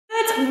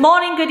Good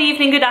morning, good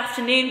evening, good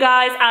afternoon,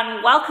 guys,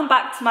 and welcome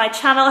back to my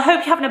channel. I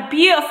hope you're having a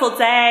beautiful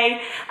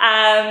day.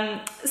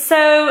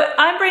 So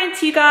I'm bringing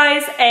to you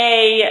guys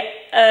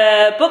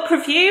a book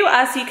review,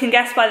 as you can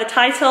guess by the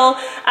title.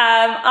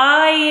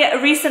 I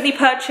recently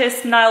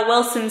purchased Nile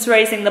Wilson's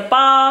Raising the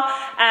Bar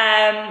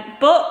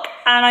book,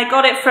 and I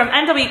got it from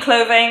NW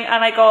Clothing,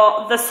 and I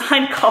got the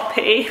signed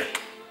copy.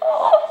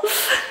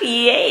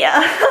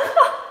 Yeah.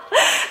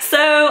 So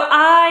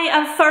I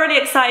am thoroughly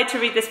excited to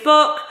read this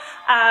book.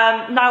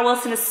 Nile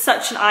Wilson is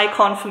such an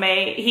icon for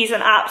me. He's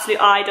an absolute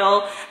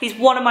idol. He's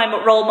one of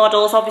my role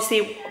models.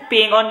 Obviously,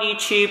 being on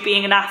YouTube,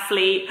 being an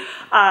athlete,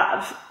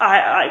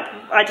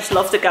 I just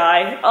love the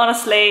guy.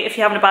 Honestly, if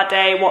you're having a bad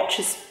day, watch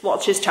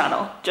his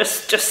channel.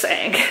 Just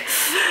saying,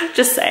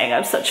 just saying.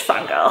 I'm such a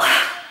fangirl.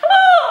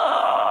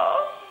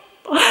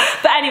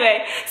 But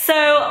anyway,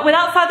 so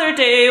without further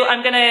ado,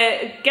 I'm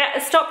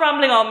gonna stop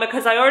rambling on,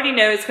 because I already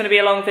know it's gonna be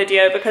a long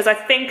video, because I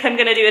think I'm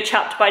gonna do a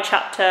chapter by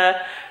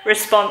chapter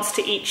response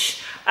to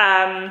each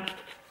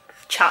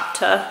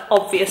chapter,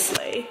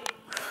 obviously.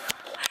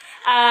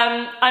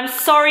 I'm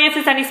sorry if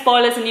there's any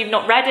spoilers and you've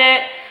not read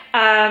it.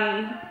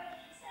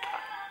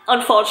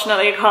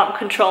 Unfortunately, I can't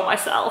control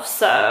myself,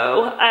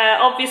 so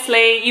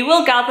obviously you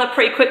will gather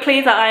pretty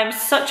quickly that I am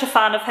such a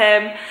fan of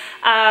him.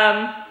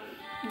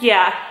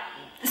 Yeah.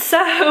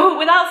 So,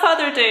 without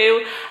further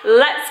ado,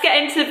 let's get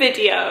into the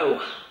video.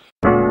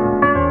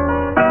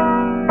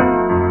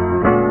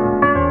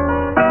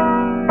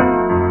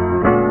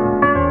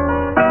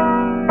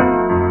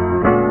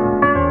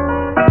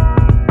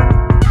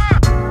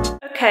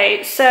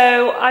 Okay,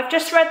 so I've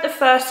just read the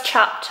first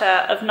chapter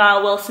of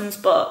Nile Wilson's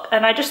book,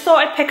 and I just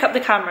thought I'd pick up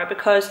the camera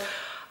because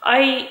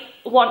I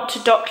want to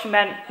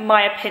document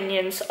my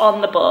opinions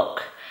on the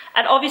book.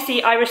 And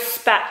obviously I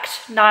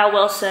respect Nile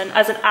Wilson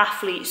as an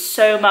athlete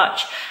so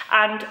much,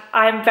 and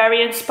I'm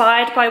very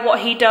inspired by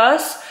what he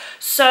does.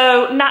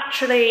 So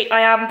naturally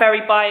I am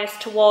very biased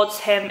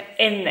towards him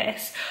in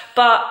this.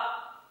 But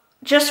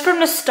just from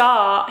the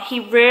start, he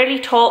really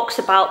talks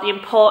about the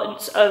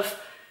importance of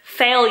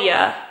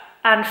failure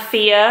and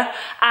fear,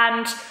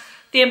 and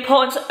the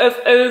importance of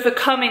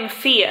overcoming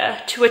fear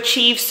to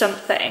achieve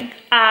something,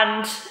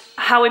 and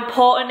how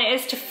important it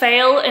is to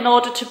fail in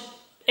order to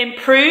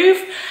improve.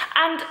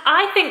 And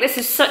I think this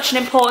is such an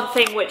important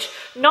thing, which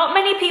not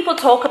many people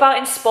talk about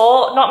in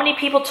sport. Not many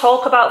people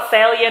talk about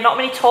failure. Not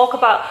many talk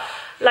about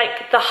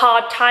like the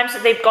hard times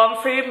that they've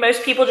gone through.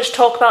 Most people just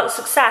talk about the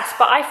success.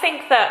 But I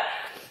think that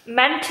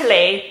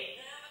mentally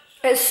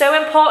it's so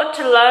important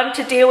to learn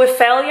to deal with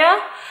failure,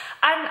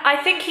 and I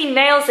think he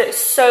nails it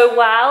so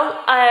well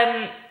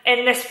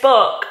in this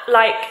book.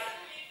 Like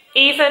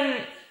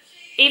even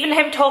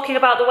him talking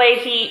about the way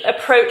he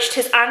approached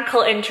his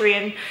ankle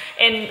injury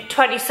in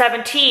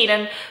 2017,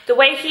 and the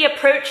way he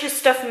approaches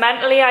stuff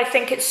mentally, I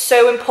think it's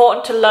so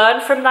important to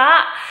learn from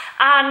that.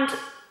 And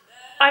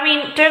I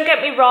mean, don't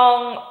get me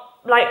wrong,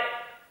 like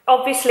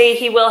obviously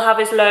he will have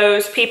his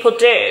lows, people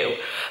do,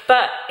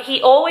 but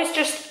he always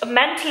just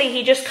mentally,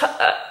 he just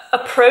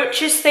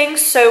approaches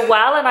things so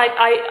well, and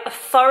I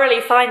thoroughly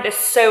find this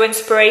so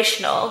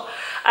inspirational,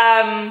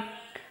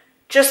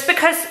 just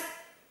because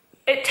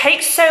it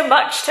takes so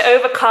much to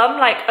overcome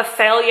like a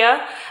failure.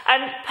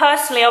 And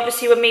personally,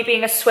 obviously with me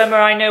being a swimmer,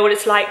 I know what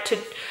it's like to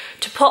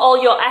put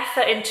all your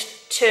effort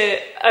into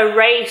a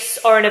race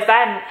or an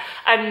event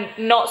and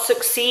not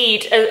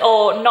succeed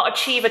or not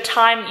achieve a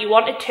time that you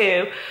wanted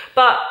to.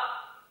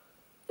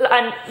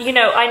 And you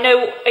know, I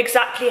know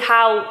exactly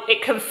how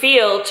it can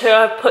feel to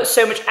have put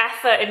so much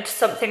effort into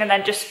something and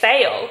then just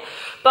fail.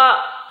 But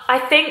I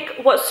think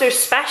what's so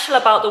special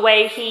about the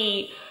way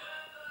he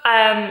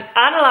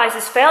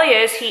analyzes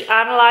failures, he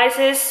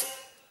analyzes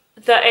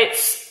that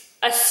it's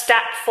a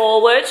step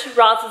forward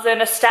rather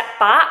than a step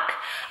back.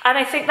 And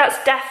I think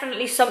that's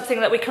definitely something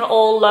that we can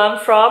all learn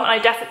from. And I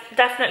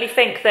definitely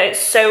think that it's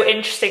so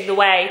interesting the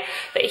way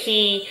that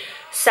he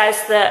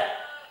says that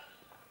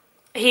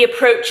he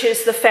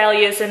approaches the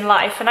failures in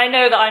life. And I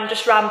know that I'm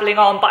just rambling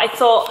on, but I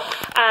thought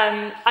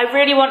I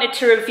really wanted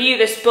to review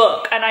this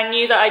book, and I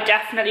knew that I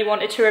definitely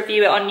wanted to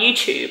review it on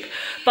YouTube.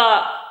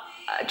 But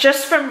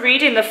just from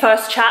reading the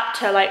first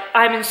chapter, like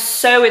I'm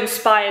so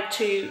inspired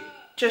to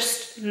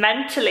just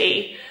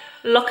mentally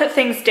look at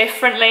things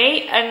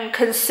differently and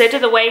consider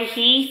the way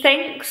he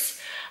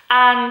thinks.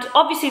 And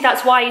obviously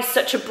that's why he's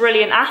such a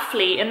brilliant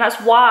athlete, and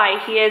that's why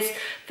he is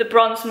the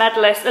bronze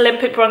medalist,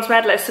 Olympic bronze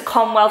medalist, the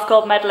Commonwealth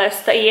gold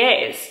medalist that he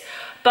is.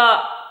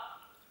 But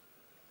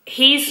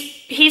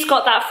he's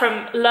got that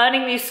from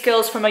learning these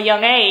skills from a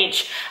young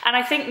age, and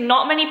I think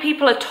not many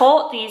people are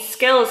taught these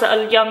skills at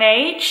a young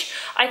age.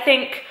 I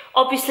think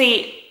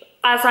obviously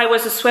as I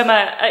was a swimmer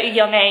at a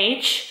young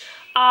age,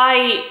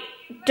 I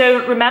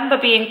don't remember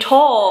being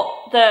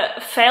taught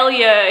that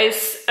failure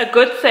is a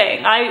good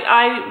thing.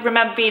 I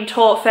remember being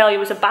taught failure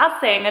was a bad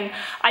thing, and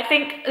I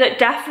think that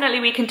definitely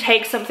we can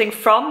take something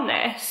from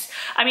this.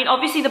 I mean,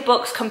 obviously the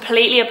book's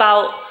completely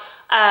about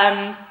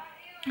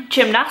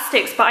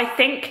gymnastics, but I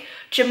think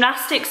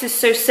gymnastics is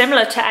so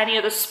similar to any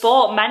other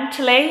sport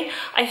mentally.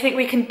 I think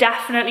we can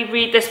definitely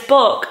read this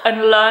book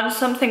and learn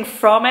something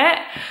from it.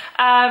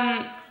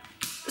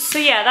 So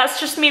yeah, that's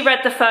just me read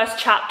the first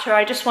chapter.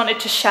 I just wanted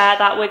to share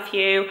that with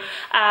you.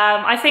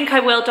 I think I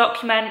will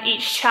document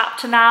each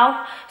chapter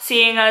now,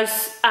 seeing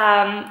as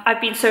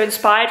I've been so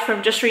inspired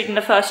from just reading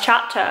the first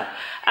chapter.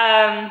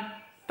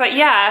 But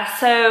yeah,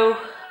 so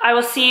I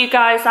will see you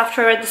guys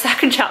after I read the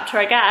second chapter,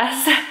 I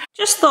guess.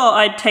 Just thought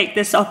I'd take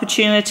this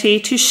opportunity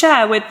to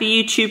share with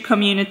the YouTube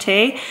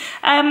community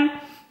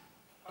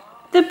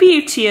the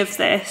beauty of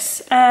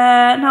this.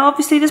 Now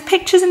obviously there's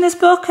pictures in this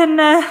book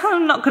and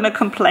I'm not going to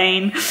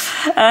complain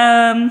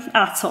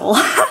at all.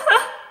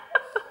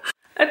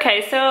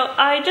 Okay, so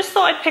I just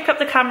thought I'd pick up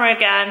the camera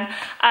again.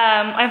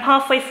 I'm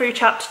halfway through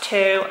chapter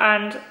 2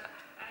 and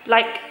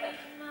like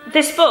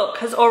this book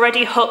has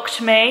already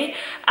hooked me,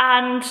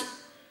 and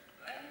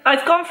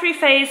I've gone through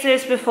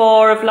phases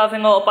before of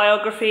loving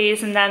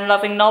autobiographies and then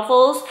loving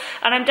novels,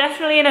 and I'm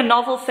definitely in a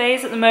novel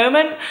phase at the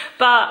moment,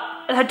 but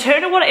I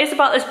don't know what it is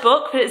about this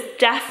book, but it's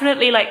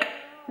definitely like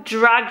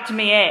dragged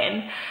me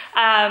in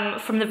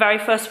from the very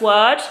first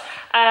word.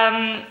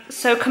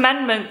 So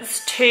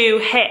commendments to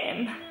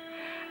him.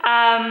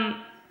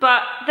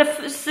 But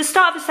the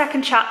start of the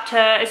second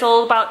chapter is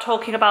all about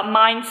talking about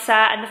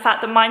mindset, and the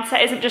fact that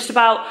mindset isn't just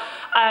about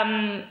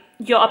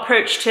your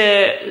approach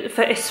to,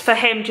 for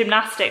him,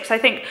 gymnastics. I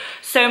think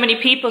so many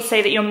people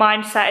say that your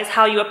mindset is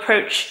how you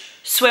approach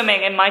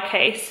swimming in my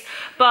case,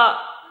 but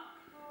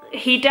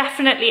he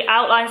definitely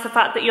outlines the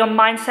fact that your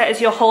mindset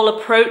is your whole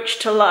approach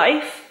to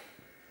life.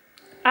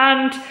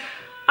 And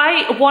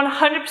I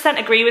 100%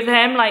 agree with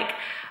him, like,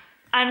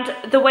 and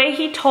the way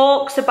he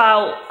talks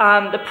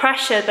about the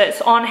pressure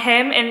that's on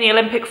him in the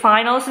Olympic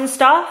finals and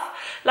stuff,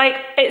 like,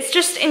 it's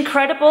just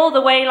incredible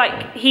the way,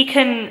 like, he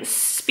can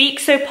speak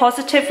so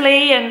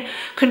positively and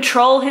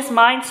control his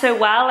mind so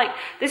well. Like,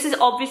 this is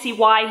obviously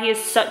why he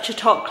is such a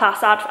top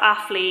class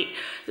athlete.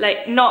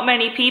 Like, not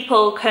many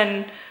people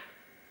can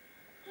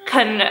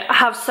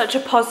have such a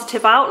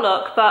positive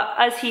outlook, but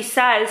as he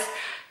says,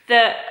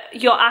 that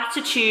your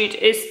attitude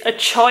is a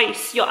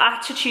choice. Your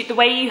attitude, the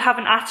way you have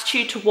an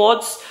attitude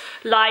towards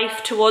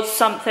life, towards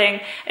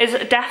something, is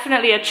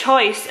definitely a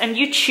choice, and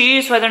you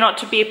choose whether or not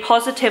to be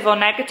positive or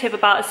negative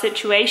about a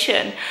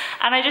situation.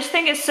 And I just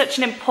think it's such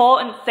an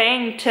important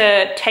thing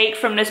to take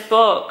from this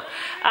book.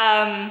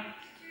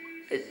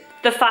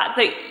 The fact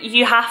that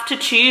you have to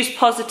choose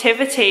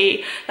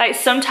positivity. Like,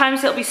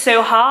 sometimes it'll be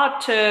so hard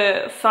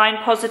to find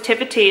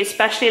positivity,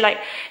 especially like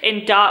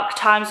in dark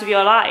times of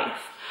your life.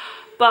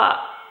 But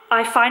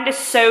I find it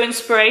so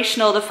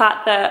inspirational, the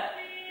fact that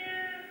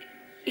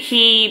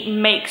he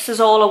makes us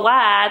all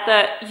aware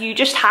that you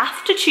just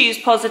have to choose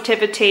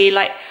positivity.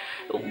 Like,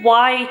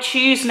 why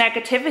choose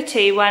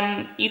negativity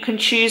when you can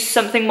choose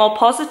something more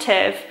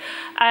positive?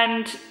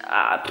 And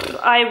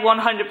I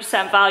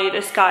 100% value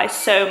this guy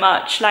so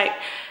much. Like,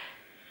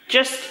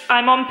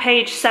 I'm on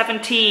page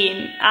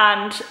 17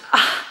 and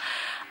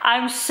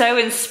I'm so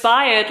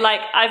inspired.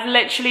 Like, I've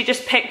literally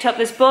just picked up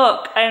this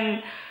book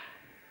and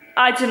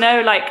I don't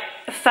know, like,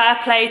 fair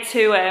play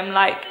to him.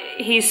 Like,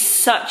 he's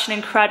such an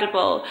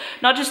incredible,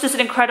 not just as an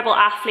incredible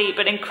athlete,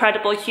 but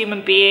incredible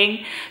human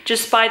being,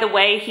 just by the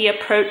way he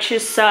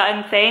approaches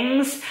certain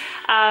things.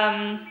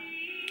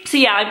 So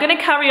yeah, I'm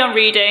gonna carry on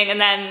reading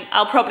and then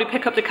I'll probably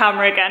pick up the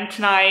camera again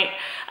tonight.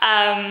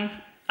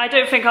 I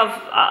don't think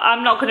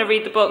I'm not gonna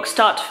read the book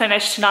start to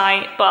finish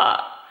tonight, but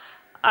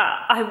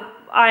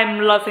I'm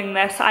loving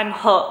this, I'm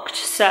hooked,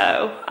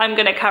 so I'm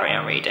gonna carry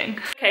on reading.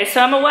 Okay,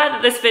 so I'm aware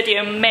that this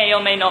video may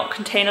or may not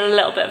contain a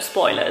little bit of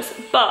spoilers,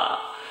 but,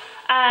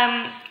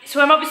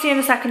 so I'm obviously in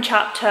the second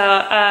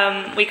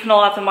chapter, we can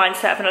all have the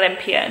mindset of an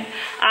Olympian,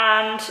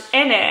 and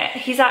in it,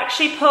 he's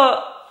actually put,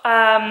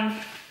 I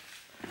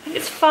think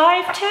it's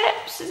 5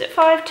 tips, is it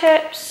 5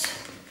 tips?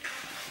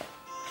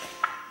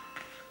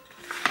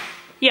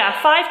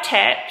 Yeah, 5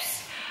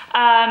 tips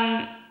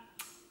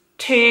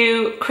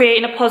to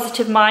creating a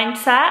positive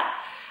mindset.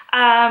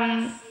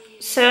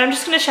 So I'm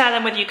just going to share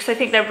them with you because I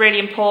think they're really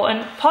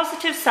important.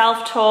 Positive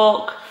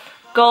self-talk,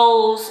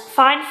 goals,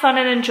 find fun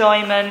and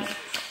enjoyment,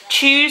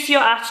 choose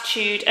your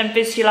attitude, and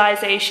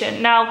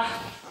visualization. Now,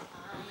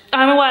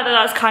 I'm aware that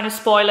that's kind of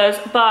spoilers,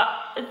 but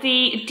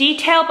the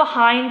detail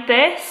behind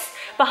this,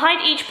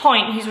 behind each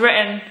point, he's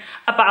written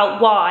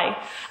about why.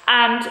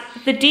 And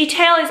the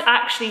detail is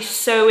actually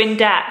so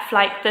in-depth.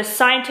 Like, there's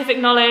scientific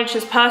knowledge,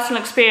 there's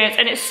personal experience,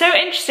 and it's so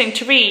interesting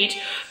to read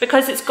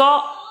because it's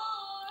got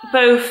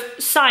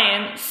both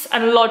science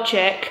and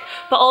logic,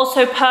 but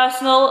also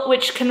personal,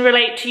 which can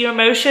relate to your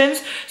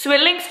emotions. So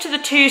it links to the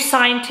two,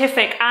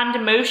 scientific and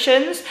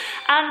emotions.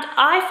 And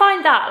I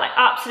find that like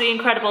absolutely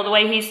incredible, the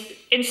way he's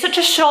in such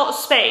a short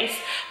space.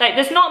 Like,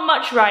 there's not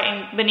much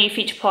writing beneath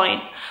each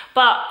point,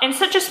 but in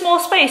such a small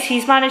space,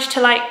 he's managed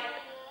to like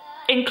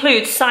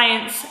include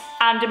science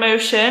and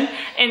emotion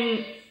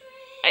in.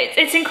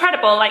 It's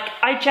incredible. Like,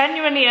 I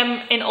genuinely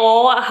am in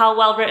awe at how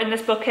well written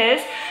this book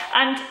is.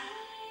 And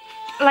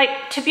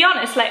like, to be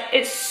honest, like,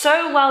 it's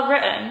so well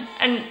written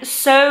and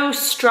so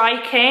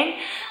striking,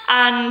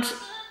 and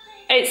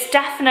it's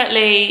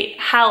definitely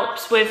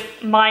helps with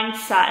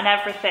mindset and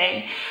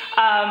everything.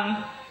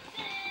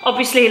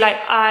 Obviously, like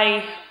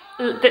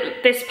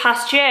this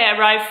past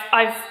year,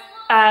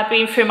 I've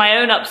been through my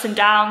own ups and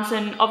downs,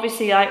 and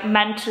obviously, like,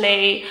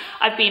 mentally,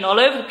 I've been all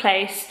over the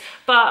place.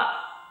 But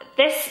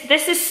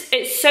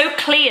it's so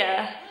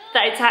clear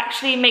that it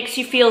actually makes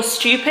you feel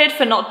stupid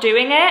for not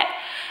doing it.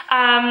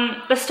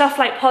 The stuff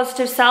like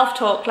positive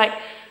self-talk, like,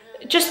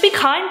 just be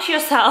kind to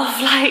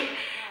yourself. Like,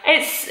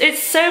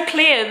 it's so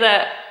clear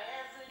that,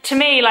 to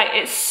me, like,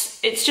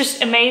 it's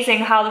just amazing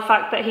how the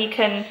fact that he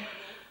can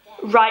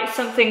write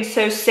something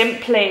so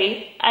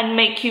simply and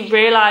make you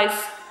realize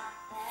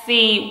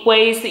the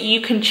ways that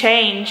you can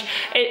change.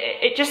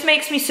 It just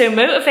makes me so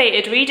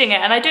motivated reading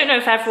it, and I don't know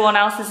if everyone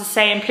else is the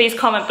same. Please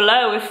comment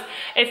below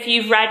if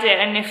you've read it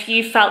and if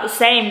you felt the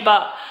same,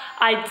 but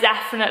I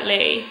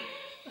definitely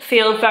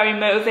feel very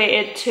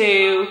motivated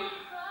to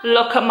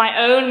look at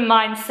my own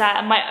mindset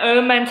and my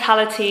own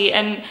mentality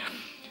and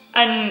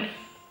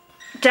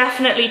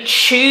definitely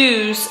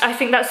choose. I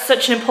think that's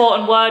such an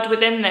important word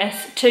within this,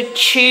 to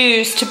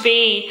choose to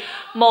be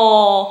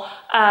more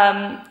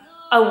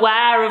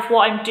aware of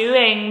what I'm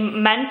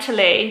doing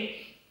mentally.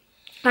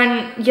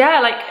 And yeah,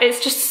 like,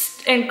 it's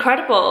just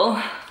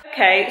incredible.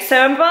 Okay, so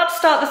I'm about to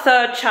start the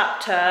third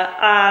chapter,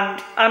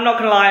 and I'm not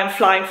gonna lie, I'm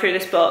flying through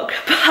this book,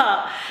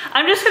 but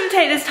I'm just gonna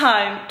take this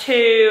time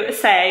to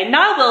say,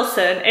 Nile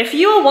Wilson, if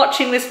you are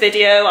watching this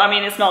video, I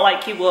mean, it's not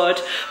like you would,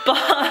 but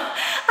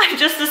I'm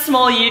just a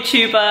small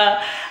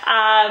YouTuber,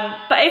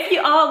 but if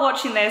you are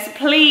watching this,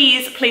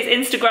 please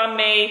Instagram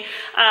me,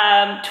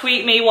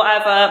 tweet me,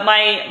 whatever,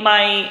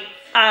 my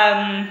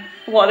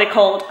what are they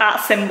called, @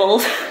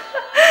 symbols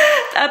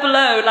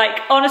below.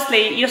 Like,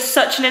 honestly, you're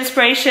such an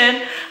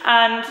inspiration.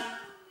 And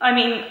I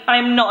mean,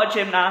 I'm not a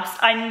gymnast.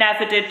 I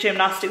never did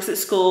gymnastics at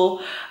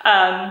school.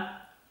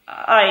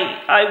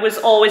 I was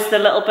always the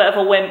little bit of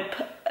a wimp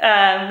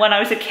when I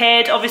was a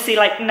kid. Obviously,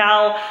 like,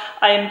 now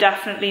I am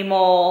definitely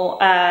more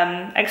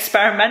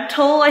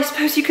experimental, I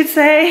suppose you could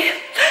say.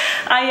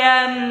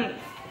 I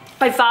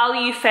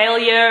value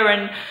failure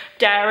and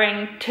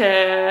daring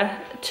to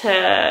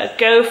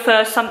go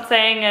for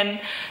something,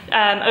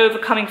 and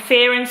overcoming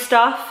fear and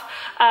stuff.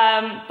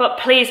 But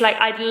please, like,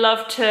 I'd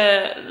love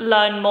to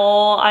learn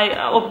more.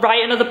 Or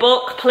write another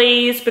book,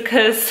 please,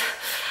 because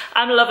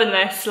I'm loving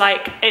this.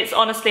 Like, it's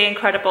honestly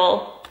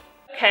incredible.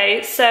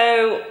 Okay,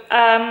 so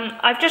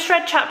I've just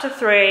read chapter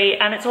 3,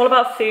 and it's all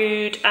about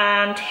food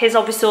and his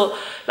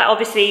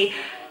obviously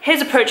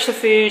his approach to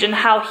food and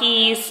how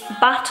he's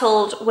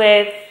battled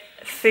with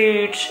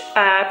food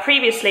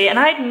previously. And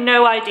I had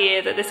no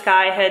idea that this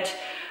guy had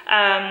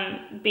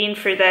been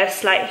through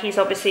this. Like, he's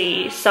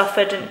obviously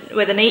suffered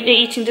with an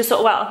eating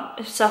disorder. Well,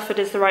 if suffered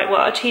is the right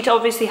word. He'd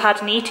obviously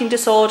had an eating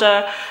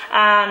disorder,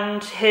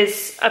 and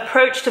his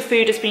approach to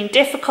food has been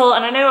difficult,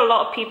 and I know a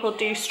lot of people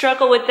do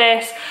struggle with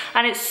this,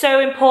 and it's so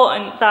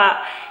important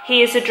that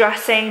he is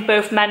addressing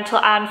both mental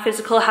and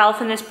physical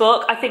health in this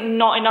book. I think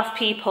not enough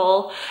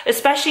people,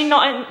 especially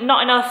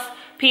not enough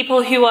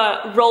people who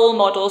are role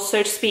models,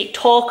 so to speak,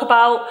 talk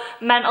about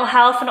mental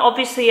health. And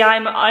obviously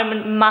I'm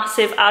a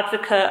massive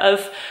advocate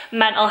of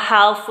mental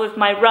health with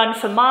my Run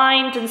for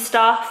Mind and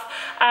stuff.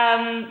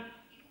 I'm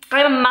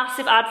a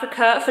massive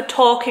advocate for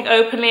talking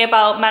openly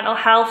about mental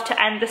health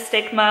to end the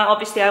stigma.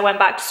 Obviously, I went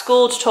back to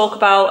school to talk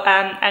about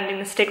ending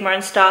the stigma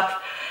and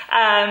stuff.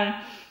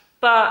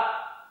 But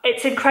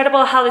it's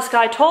incredible how this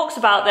guy talks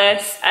about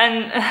this,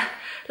 and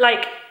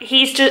like,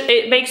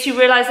 it makes you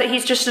realize that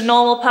he's just a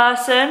normal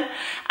person,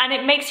 and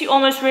it makes you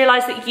almost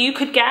realize that you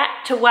could get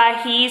to where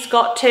he's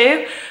got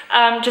to,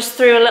 just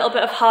through a little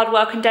bit of hard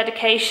work and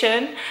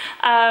dedication.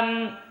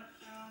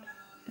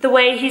 The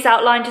way he's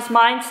outlined his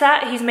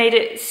mindset, he's made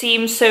it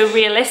seem so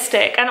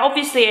realistic, and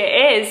obviously it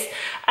is.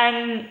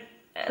 And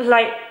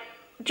like,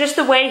 just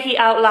the way he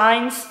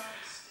outlines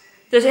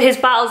his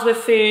battles with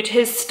food,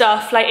 his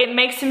stuff, like, it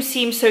makes him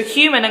seem so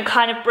human and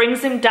kind of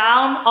brings him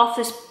down off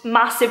this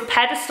massive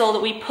pedestal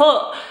that we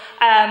put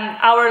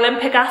our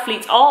Olympic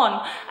athletes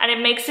on, and it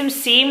makes him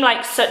seem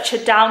like such a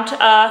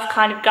down-to-earth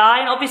kind of guy.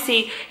 And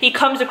obviously he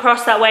comes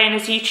across that way in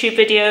his YouTube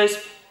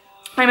videos.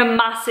 I'm a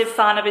massive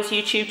fan of his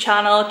YouTube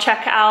channel.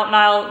 Check it out,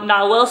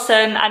 Nile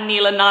Wilson and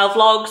Neil and Nile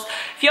Vlogs.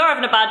 If you're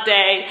having a bad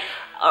day,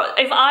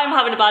 if I'm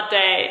having a bad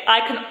day,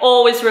 I can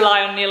always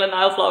rely on Neil and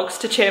Nile Vlogs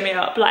to cheer me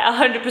up, like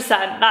 100%.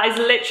 That is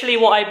literally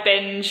what I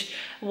binge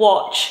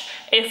watch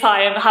if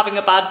I am having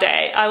a bad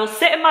day. I will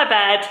sit in my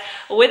bed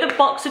with a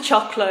box of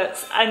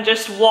chocolates and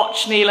just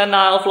watch Neil and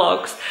Nile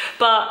Vlogs.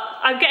 But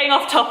I'm getting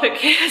off topic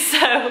here,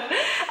 so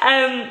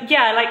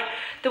yeah, like,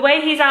 the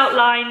way he's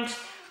outlined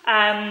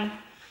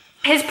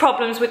his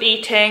problems with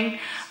eating,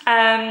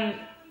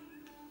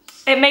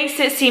 it makes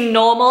it seem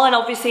normal, and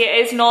obviously it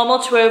is normal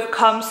to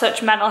overcome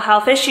such mental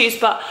health issues,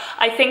 but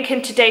I think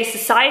in today's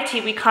society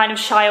we kind of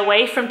shy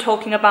away from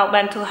talking about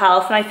mental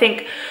health, and I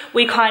think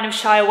we kind of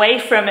shy away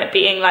from it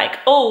being like,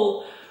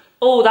 oh,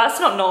 that's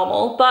not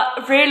normal.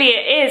 But really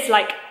it is.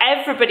 Like,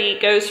 everybody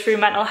goes through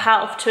mental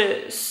health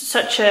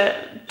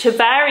to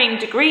varying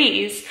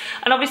degrees,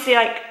 and obviously,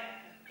 like,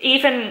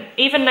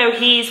 even though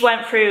he's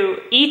went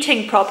through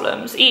eating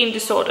problems, eating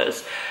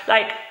disorders,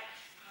 like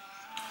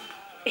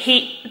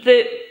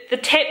the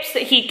tips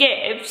that he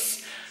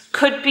gives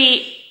could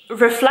be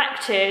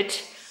reflected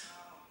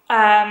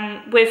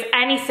with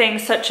anything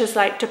such as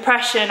like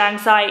depression,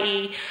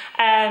 anxiety,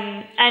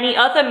 any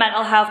other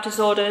mental health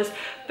disorders,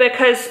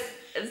 because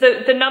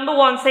the number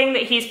one thing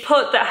that he's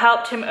put that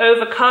helped him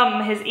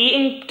overcome his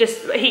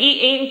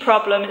eating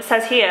problem, it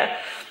says here,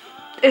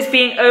 is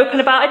being open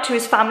about it to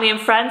his family and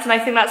friends. And I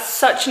think that's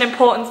such an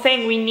important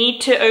thing. We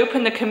need to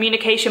open the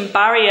communication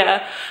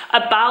barrier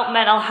about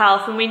mental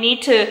health, and we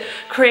need to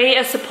create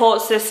a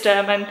support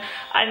system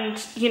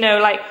and you know,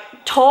 like,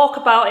 talk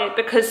about it,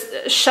 because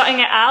shutting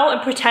it out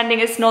and pretending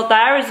it's not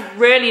there is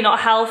really not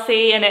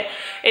healthy, and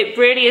it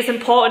really is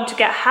important to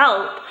get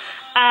help.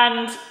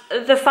 And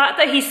the fact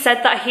that he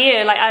said that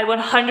here, like, I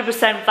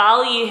 100%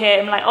 value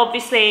him. Like,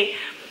 obviously,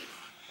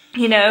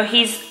 you know,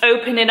 he's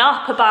opening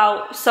up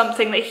about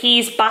something that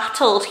he's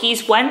battled,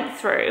 he's went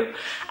through.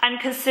 And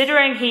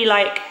considering he,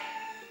 like,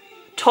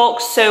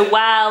 talks so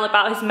well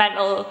about his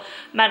mental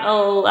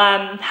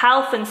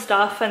health and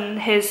stuff, and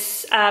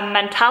his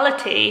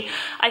mentality,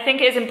 I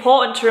think it is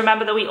important to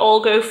remember that we all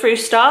go through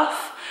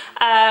stuff.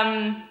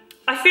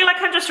 I feel like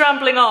I'm just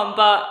rambling on,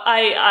 but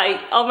I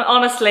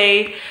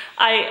honestly,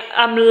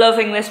 I'm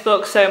loving this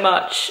book so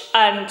much,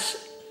 and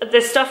the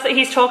stuff that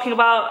he's talking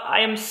about, I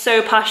am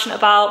so passionate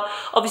about.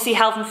 Obviously,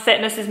 health and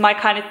fitness is my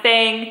kind of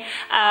thing.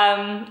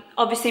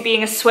 Obviously,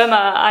 being a swimmer,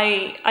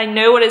 I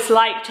know what it's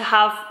like to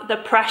have the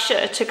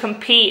pressure to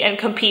compete and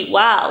compete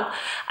well.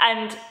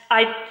 And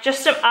I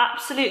just am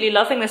absolutely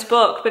loving this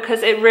book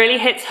because it really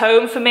hits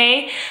home for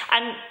me.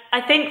 And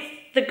I think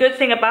the good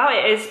thing about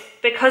it is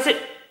because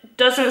it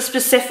doesn't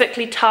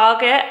specifically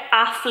target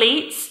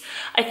athletes,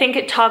 I think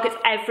it targets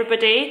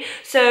everybody.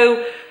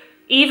 So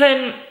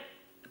even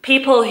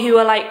people who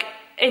are like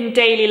in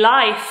daily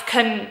life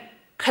can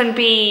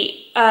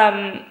be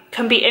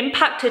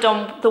impacted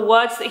on the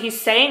words that he's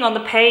saying on the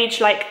page.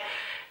 Like,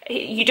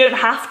 you don't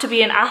have to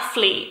be an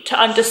athlete to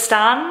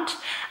understand,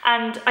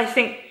 and I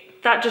think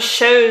that just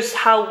shows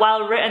how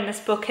well written this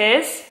book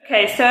is.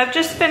 Okay, so I've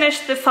just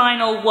finished the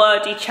final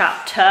wordy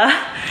chapter,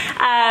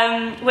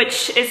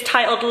 which is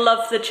titled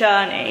Love the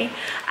Journey,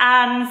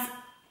 and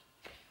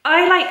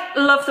I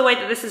love the way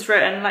that this is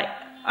written. Like,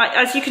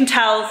 as you can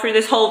tell through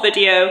this whole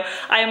video,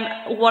 I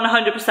am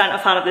 100% a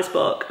fan of this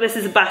book. This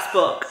is the best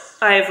book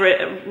I have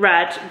written.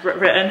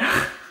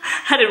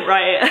 I didn't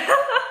write it.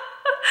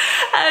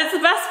 It's the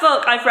best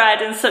book I've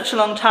read in such a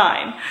long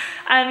time.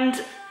 And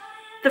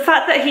the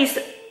fact that he's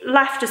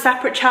left a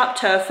separate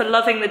chapter for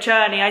loving the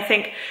journey, I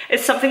think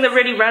is something that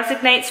really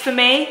resonates for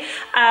me.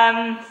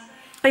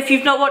 If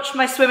you've not watched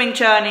my swimming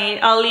journey,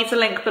 I'll leave the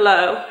link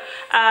below.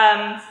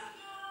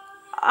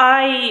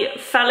 I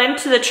fell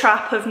into the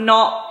trap of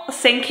not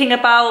thinking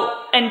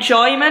about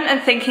enjoyment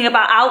and thinking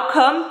about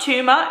outcome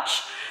too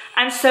much.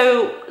 And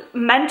so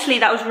mentally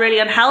that was really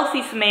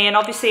unhealthy for me. And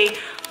obviously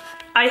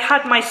I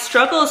had my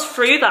struggles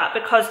through that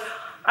because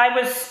I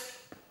was,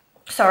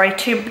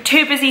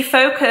 too busy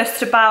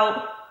focused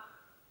about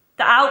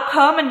the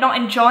outcome and not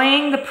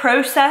enjoying the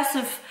process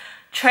of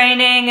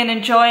training and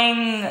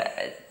enjoying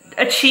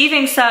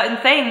achieving certain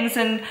things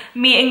and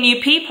meeting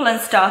new people and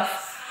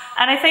stuff.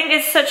 And I think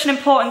it's such an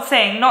important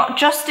thing, not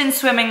just in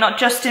swimming, not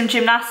just in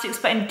gymnastics,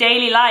 but in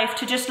daily life,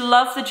 to just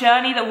love the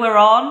journey that we're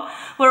on.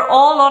 We're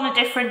all on a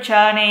different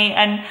journey,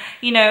 and,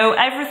 you know,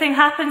 everything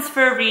happens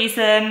for a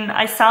reason.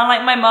 I sound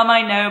like my mum,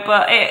 I know,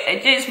 but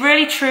it's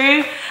really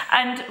true.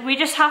 And we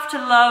just have to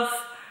love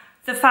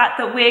the fact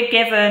that we're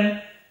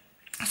given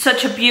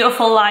such a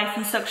beautiful life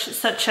and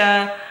such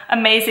a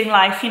amazing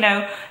life. You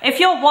know, if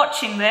you're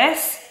watching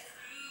this,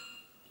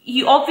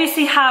 you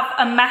obviously have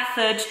a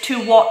method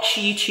to watch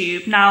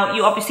YouTube. Now,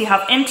 you obviously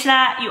have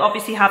internet, you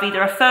obviously have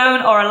either a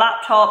phone or a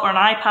laptop or an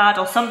iPad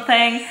or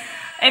something.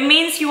 It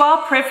means you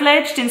are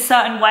privileged in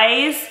certain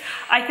ways.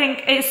 I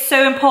think it's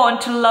so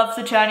important to love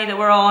the journey that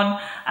we're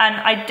on, and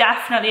I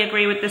definitely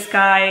agree with this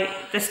guy,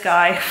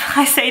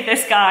 I say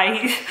this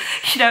guy,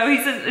 you know,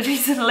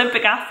 he's an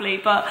Olympic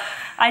athlete, but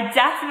I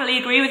definitely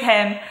agree with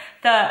him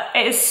that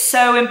it is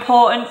so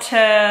important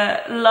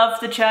to love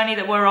the journey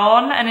that we're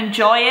on and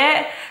enjoy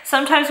it.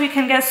 Sometimes we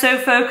can get so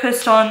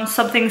focused on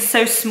something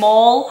so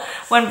small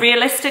when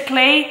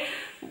realistically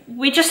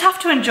we just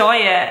have to enjoy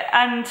it.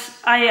 And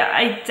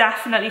I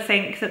definitely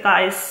think that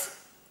that is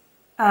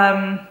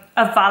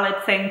a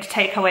valid thing to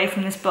take away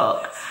from this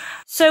book.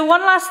 So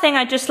one last thing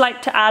I'd just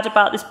like to add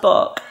about this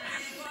book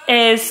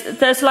is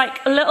there's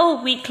like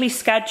little weekly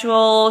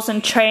schedules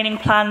and training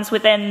plans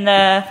within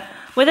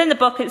the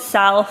book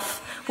itself,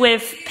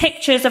 with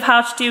pictures of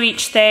how to do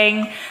each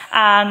thing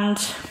and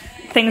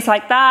things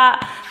like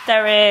that.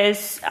 There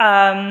is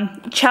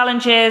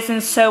challenges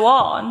and so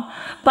on.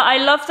 But I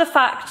love the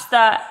fact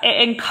that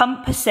it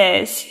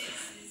encompasses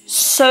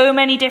so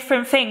many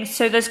different things.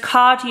 So there's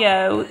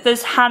cardio,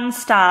 there's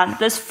handstand,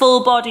 there's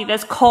full body,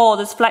 there's core,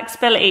 there's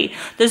flexibility,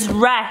 there's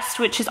rest,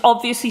 which is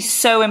obviously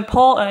so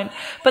important,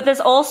 but there's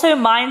also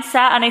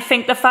mindset. And I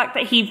think the fact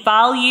that he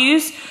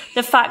values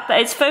the fact that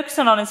it's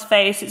focusing on his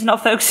face, it's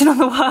not focusing on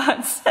the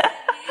words.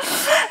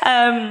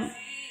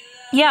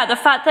 Yeah, the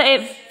fact that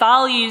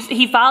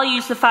he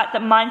values the fact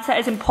that mindset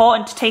is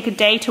important to take a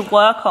day to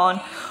work on.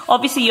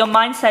 Obviously your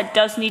mindset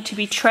does need to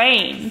be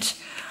trained.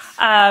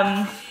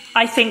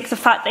 I think the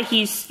fact that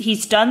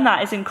he's done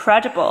that is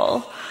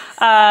incredible.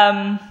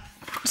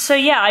 So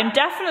yeah, I'm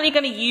definitely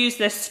going to use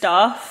this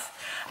stuff.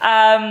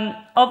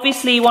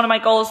 Obviously one of my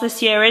goals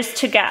this year is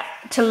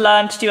to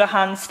learn to do a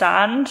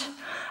handstand.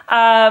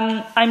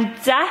 I'm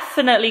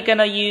definitely going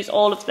to use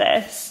all of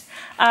this.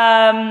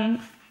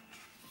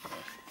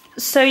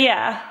 So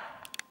yeah,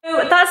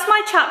 so that's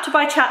my chapter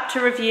by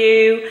chapter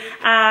review,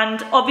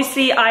 and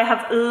obviously I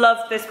have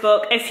loved this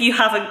book, if you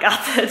haven't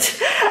gathered.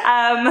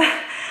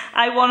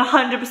 I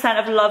 100%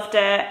 have loved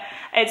it.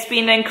 It's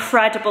been an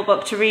incredible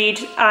book to read.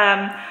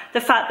 The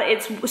fact that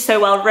it's so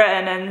well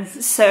written and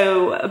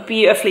so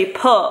beautifully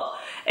put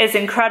is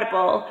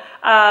incredible.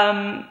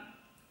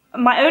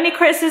 My only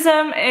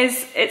criticism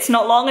is it's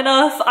not long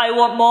enough. I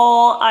want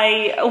more.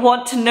 I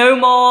want to know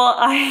more.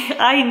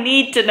 I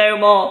need to know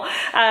more.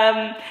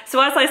 So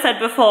as I said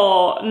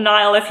before,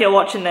 Nile, if you're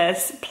watching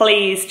this,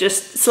 please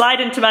just slide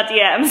into my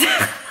DMs.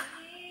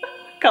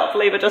 Can't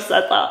believe I just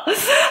said that.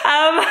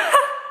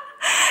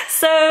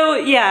 So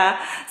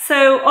yeah,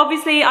 so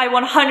obviously I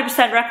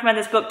 100% recommend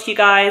this book to you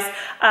guys.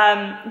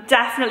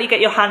 Definitely get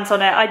your hands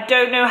on it. I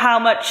don't know how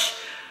much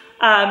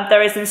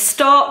there is in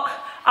stock.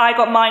 I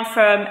got mine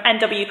from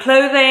NW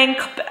Clothing,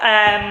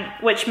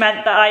 which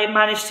meant that I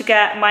managed to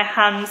get my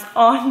hands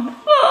on,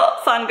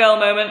 fangirl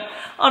moment,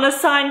 on a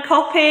signed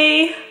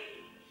copy.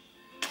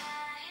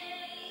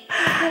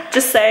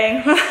 Just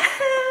saying.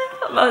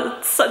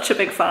 I'm such a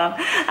big fan.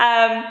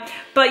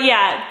 But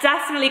yeah,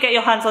 definitely get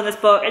your hands on this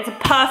book. It's a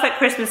perfect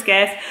Christmas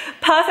gift,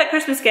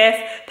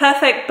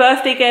 perfect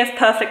birthday gift,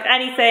 perfect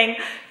anything.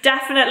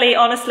 Definitely,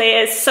 honestly,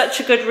 it's such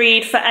a good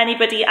read for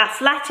anybody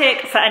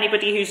athletic, for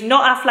anybody who's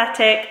not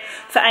athletic,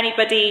 for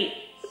anybody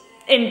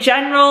in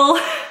general.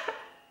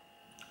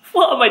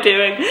 What am I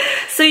doing?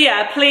 So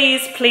yeah,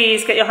 please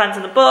get your hands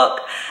on the book.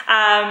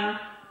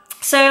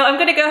 So I'm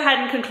going to go ahead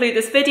and conclude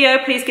this video.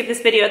 Please give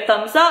this video a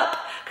thumbs up,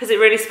 because it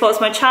really supports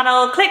my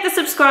channel. Click the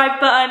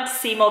subscribe button to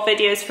see more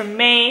videos from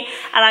me,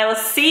 and I will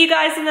see you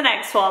guys in the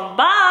next one.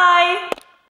 Bye!